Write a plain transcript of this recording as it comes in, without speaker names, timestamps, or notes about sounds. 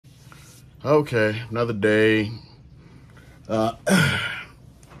Okay, another day. I'm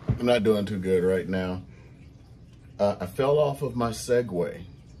not doing too good right now. I fell off of my Segway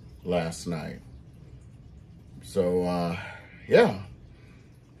last night. So, yeah.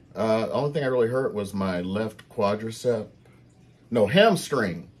 The only thing I really hurt was my left quadricep. No,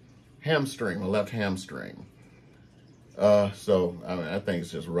 hamstring. My left hamstring. So, I think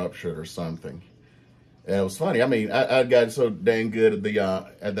it's just ruptured or something. And it was funny. I mean, I got so dang good at the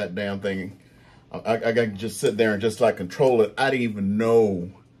at that damn thing. I got to just sit there and just like control it. I didn't even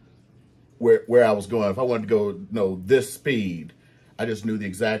know where I was going. If I wanted to go, this speed, I just knew the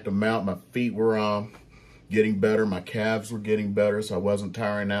exact amount. My feet were getting better. My calves were getting better, so I wasn't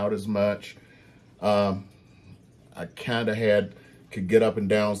tiring out as much. I kind of could get up and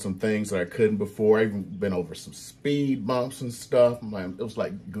down some things that I couldn't before. I even been over some speed bumps and stuff. It was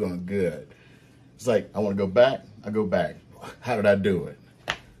like going good. It's like, I want to go back, I go back. How did I do it?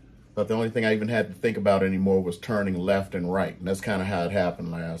 But the only thing I even had to think about anymore was turning left and right. And that's kind of how it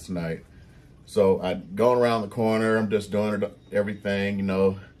happened last night. So going around the corner, I'm just doing everything,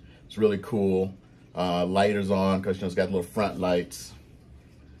 it's really cool. Light is on because it's got little front lights.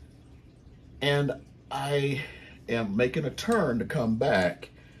 And I am making a turn to come back,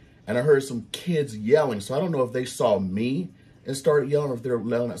 and I heard some kids yelling. So I don't know if they saw me and started yelling or if they were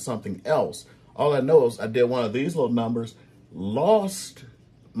yelling at something else. All I know is I did one of these little numbers, lost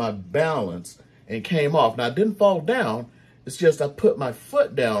my balance, and came off. Now, I didn't fall down. It's just I put my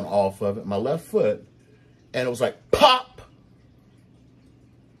foot down off of it, my left foot, and it was like, pop!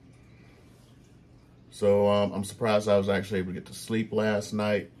 So I'm surprised I was actually able to get to sleep last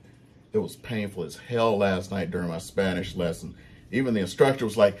night. It was painful as hell last night during my Spanish lesson. Even the instructor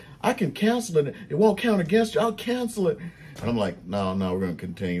was like, I can cancel it. It won't count against you. I'll cancel it. And I'm like, no, we're going to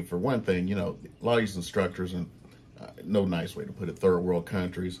continue. For one thing, a lot of these instructors, and no nice way to put it, third world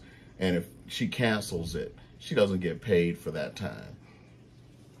countries, and if she cancels it, she doesn't get paid for that time.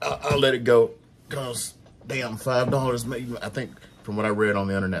 I'll let it go because, damn, $5, maybe, I think from what I read on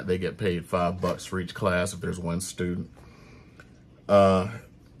the internet, they get paid $5 for each class if there's one student. $5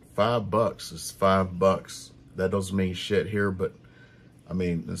 is $5. That doesn't mean shit here, but I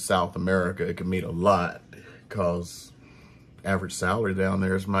mean, in South America, it can mean a lot because average salary down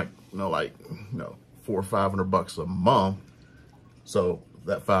there is like $400 or $500 a month. So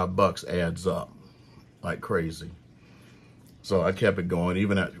that $5 adds up like crazy. So I kept it going.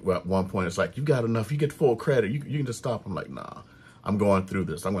 Even at one point, it's like, you got enough, you get full credit. You can just stop. I'm like, nah, I'm going through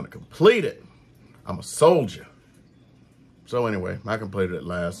this. I'm going to complete it. I'm a soldier. So anyway, I completed it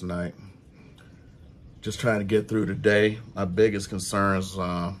last night. Just trying to get through today. My biggest concern is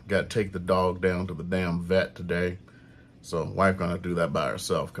got to take the dog down to the damn vet today. So wife gonna do that by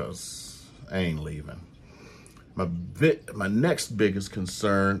herself because I ain't leaving. My next biggest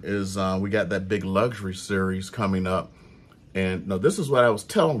concern is we got that big luxury series coming up. And no, this is what I was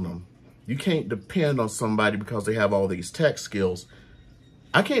telling them. You can't depend on somebody because they have all these tech skills.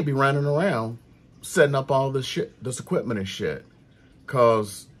 I can't be running around setting up all this shit, this equipment and shit.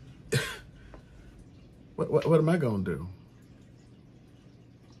 Cause what am I gonna do?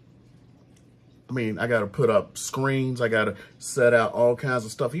 I mean, I got to put up screens. I got to set out all kinds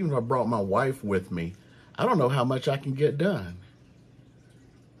of stuff. Even if I brought my wife with me, I don't know how much I can get done.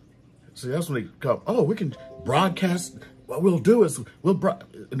 See, that's when they come, oh, we can broadcast. What we'll do is and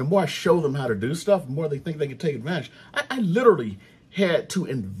the more I show them how to do stuff, the more they think they can take advantage. I literally had to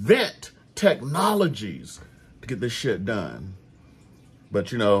invent technologies to get this shit done. But,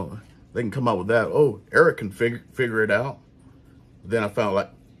 they can come up with that. Oh, Eric can figure it out. Then I found like,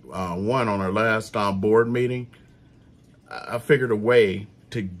 one on our last board meeting, I figured a way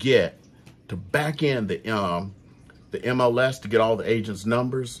to back in the MLS to get all the agents'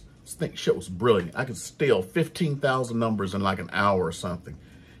 numbers. This thing shit was brilliant. I could steal 15,000 numbers in like an hour or something.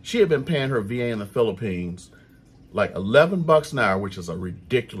 She had been paying her VA in the Philippines like $11 an hour, which is a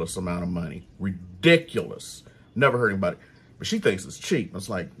ridiculous amount of money. Ridiculous. Never heard anybody. But she thinks it's cheap. It's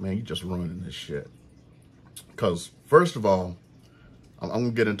like, man, you just ruining this shit. Because first of all, I'm going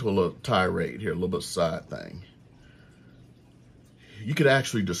to get into a little tirade here, a little bit side thing. You could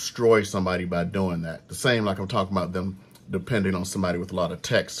actually destroy somebody by doing that. The same like I'm talking about them depending on somebody with a lot of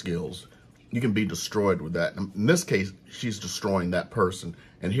tech skills. You can be destroyed with that. In this case, she's destroying that person.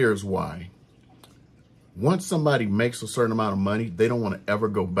 And here's why. Once somebody makes a certain amount of money, they don't want to ever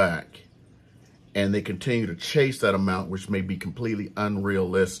go back. And they continue to chase that amount, which may be completely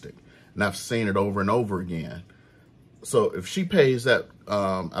unrealistic. And I've seen it over and over again. So if she pays that,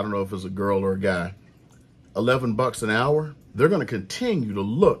 I don't know if it's a girl or a guy, $11 an hour, they're going to continue to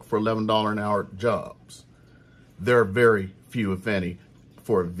look for $11 an hour jobs. There are very few, if any,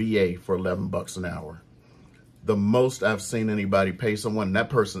 for a VA for 11 bucks an hour. The most I've seen anybody pay someone, and that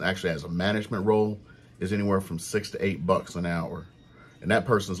person actually has a management role, is anywhere from $6 to $8 an hour. And that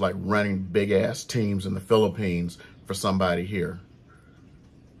person's like running big ass teams in the Philippines for somebody here.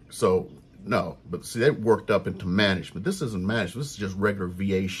 So no, but see, they worked up into management. This isn't management. This is just regular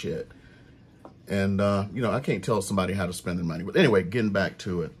VA shit. And, you know, I can't tell somebody how to spend their money. But anyway, getting back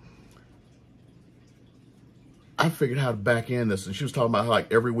to it. I figured how to back end this. And she was talking about how,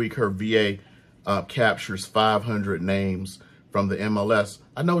 like, every week her VA captures 500 names from the MLS.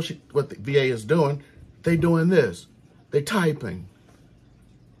 I know what the VA is doing. They doing this. They typing.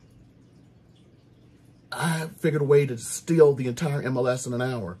 I figured a way to steal the entire MLS in an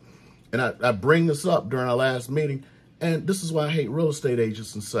hour. And I bring this up during our last meeting, and this is why I hate real estate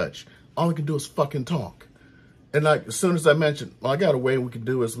agents and such. All I can do is fucking talk. And like, as soon as I mentioned, well, I got a way we can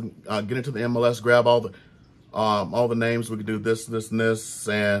do is we get into the MLS, grab all the names. We can do this, this, and this,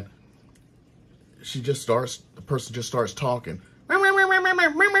 and the person just starts talking.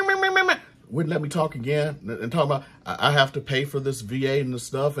 Wouldn't let me talk again and talk about I have to pay for this VA and this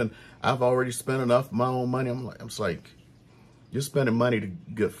stuff, and I've already spent enough of my own money. I'm like, you're spending money to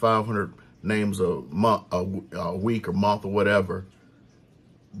get 500 names a month, a week or month or whatever.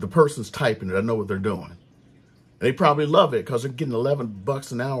 The person's typing it. I know what they're doing. And they probably love it because they're getting 11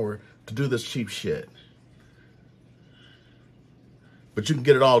 bucks an hour to do this cheap shit. But you can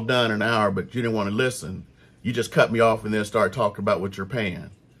get it all done in an hour, but you didn't want to listen. You just cut me off and then start talking about what you're paying.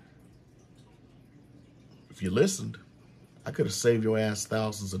 If you listened, I could have saved your ass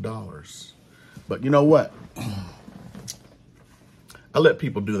thousands of dollars. But you know what? I let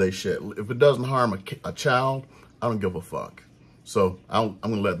people do their shit. If it doesn't harm a child, I don't give a fuck. So I'm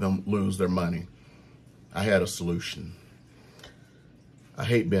going to let them lose their money. I had a solution. I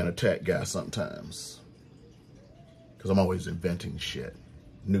hate being a tech guy sometimes, because I'm always inventing shit,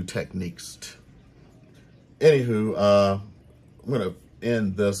 new techniques. Anywho, I'm going to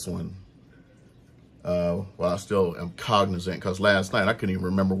end this one while I still am cognizant, because last night I couldn't even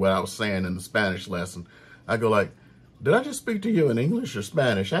remember what I was saying in the Spanish lesson. I go like, did I just speak to you in English or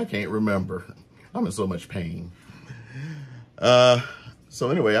Spanish? I can't remember. I'm in so much pain.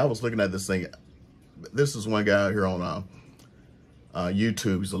 So anyway, I was looking at this thing. This is one guy out here on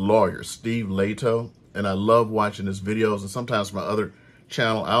YouTube. He's a lawyer, Steve Lato. And I love watching his videos. And sometimes my other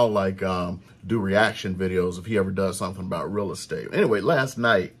channel, I'll like do reaction videos if he ever does something about real estate. Anyway, last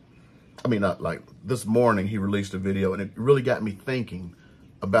night, I mean, not like this morning, he released a video, and it really got me thinking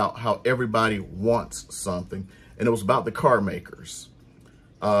about how everybody wants something. And it was about the car makers.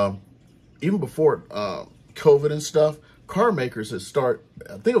 Even before COVID and stuff, car makers had started,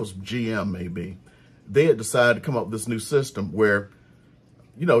 I think it was GM maybe, they had decided to come up with this new system where,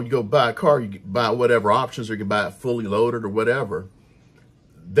 you know, you go buy a car, you buy whatever options, or you can buy it fully loaded or whatever.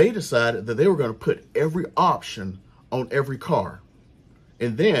 They decided that they were going to put every option on every car,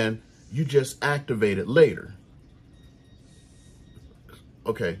 and then you just activate it later.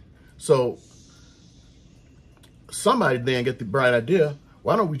 Okay, so somebody then get the bright idea,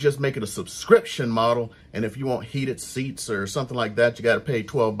 why don't we just make it a subscription model, and if you want heated seats or something like that, you got to pay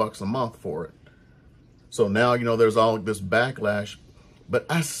 12 bucks a month for it. So now, you know, there's all this backlash. But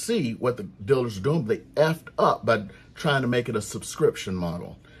I see what the dealers are doing. They effed up by trying to make it a subscription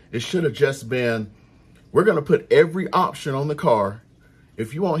model. It should have just been, we're going to put every option on the car.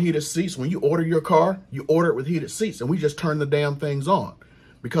 If you want heated seats, when you order your car, you order it with heated seats, and we just turn the damn things on.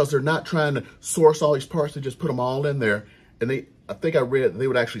 Because they're not trying to source all these parts, they just put them all in there. And I think I read they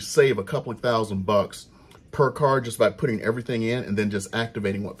would actually save a couple of $1,000 per car just by putting everything in and then just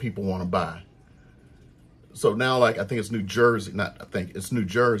activating what people want to buy. So now, like, I think it's New Jersey, it's New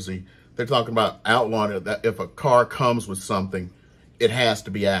Jersey. They're talking about outlawing it, that if a car comes with something, it has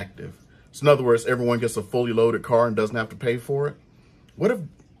to be active. So in other words, everyone gets a fully loaded car and doesn't have to pay for it. What if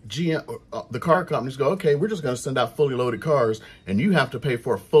GM, the car companies go, okay, we're just going to send out fully loaded cars and you have to pay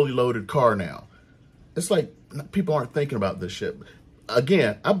for a fully loaded car now? It's like people aren't thinking about this shit.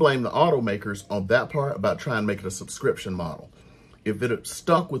 Again, I blame the automakers on that part about trying to make it a subscription model. If it had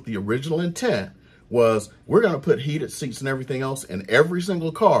stuck with the original intent, was we're going to put heated seats and everything else in every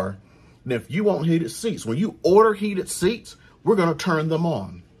single car. And if you want heated seats, when you order heated seats, we're going to turn them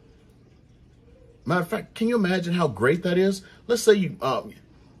on. Matter of fact, can you imagine how great that is? Let's say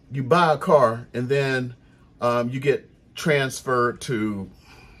you buy a car and then you get transferred to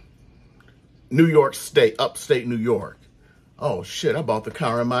New York State, upstate New York. Oh shit, I bought the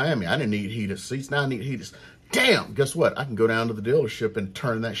car in Miami. I didn't need heated seats. Now I need heated. Damn, guess what? I can go down to the dealership and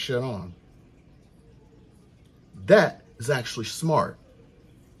turn that shit on. That is actually smart.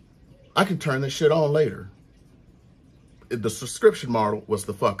 I can turn this shit on later. the subscription model was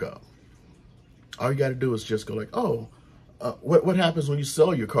the fuck up. All you got to do is just go like, oh, what happens when you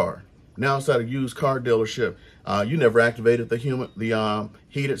sell your car? Now it's at a used car dealership. You never activated the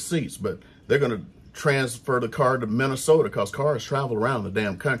heated seats, but they're going to transfer the car to Minnesota because cars travel around the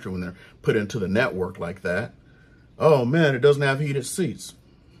damn country when they're put into the network like that. Oh man, it doesn't have heated seats.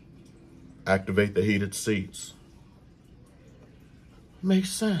 Activate the heated seats.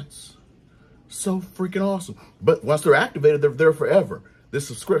 Makes sense. So freaking awesome. But once they're activated, they're there forever. This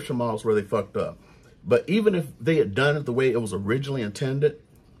subscription model is where they fucked up. But even if they had done it the way it was originally intended,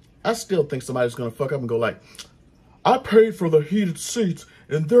 I still think somebody's going to fuck up and go like, I paid for the heated seats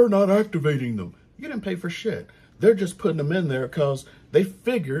and they're not activating them. You didn't pay for shit. They're just putting them in there because they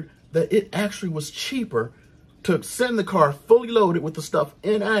figured that it actually was cheaper to send the car fully loaded with the stuff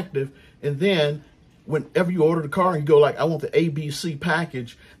inactive. And then whenever you order the car and you go like, I want the ABC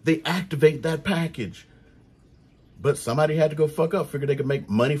package, they activate that package. But somebody had to go fuck up, figured they could make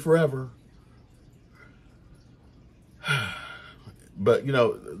money forever. But, you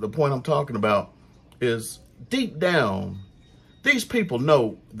know, the point I'm talking about is deep down, these people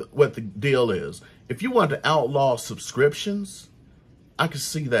know what the deal is. If you want to outlaw subscriptions, I can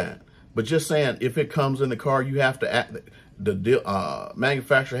see that. But just saying, if it comes in the car, you have to the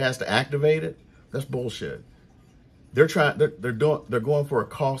manufacturer has to activate it. That's bullshit. They're going for a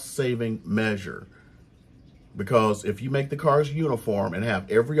cost-saving measure. Because if you make the cars uniform and have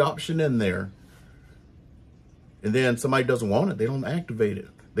every option in there, and then somebody doesn't want it, they don't activate it.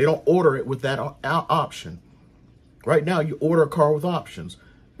 They don't order it with that option. Right now, you order a car with options.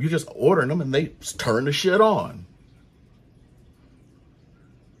 You just ordering them and they turn the shit on.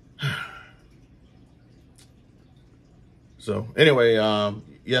 So anyway,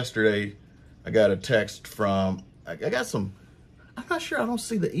 yesterday I got a text from, I got some, I'm not sure, I don't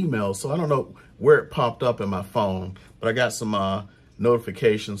see the email, so I don't know where it popped up in my phone, but I got some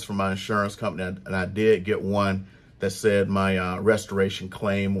notifications from my insurance company, and I did get one that said my restoration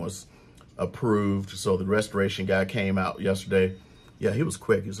claim was approved. So the restoration guy came out yesterday. Yeah, he was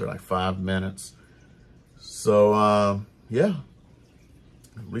quick. He was there like 5 minutes. So yeah,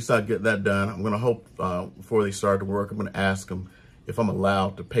 at least I'd get that done. I'm gonna hope before they start to work, I'm gonna ask them if I'm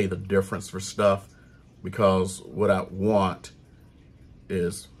allowed to pay the difference for stuff, because what I want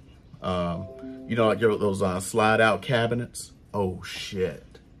is, you know, like those slide out cabinets. Oh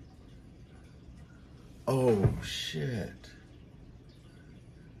shit. Oh shit.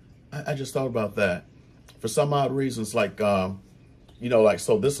 I just thought about that. For some odd reasons, like, you know, like,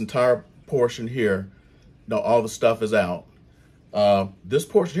 so this entire portion here, you know, all the stuff is out. This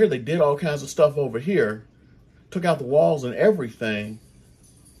portion here, they did all kinds of stuff over here, took out the walls and everything.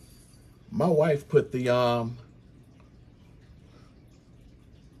 My wife put the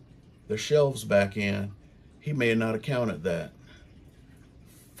shelves back in. He may not have counted that.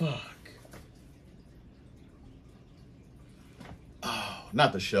 Fuck. Oh,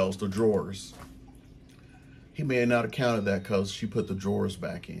 not the shelves, the drawers. He may not have counted that because she put the drawers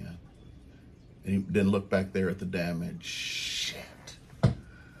back in. And he didn't look back there at the damage. Shit.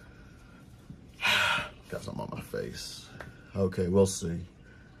 Got something on my face. Okay, we'll see.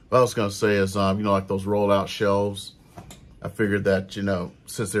 What I was going to say is, you know, like those roll-out shelves, I figured that, you know,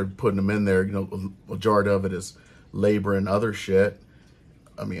 since they're putting them in there, you know, a majority of it is labor and other shit.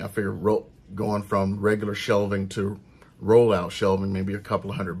 I mean, I figured going from regular shelving to roll-out shelving, maybe a couple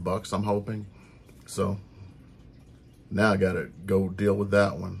of $100, I'm hoping. So now I got to go deal with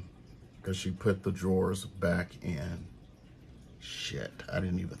that one because she put the drawers back in. Shit, I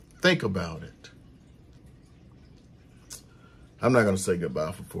didn't even think about it. I'm not going to say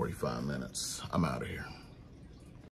goodbye for 45 minutes. I'm out of here.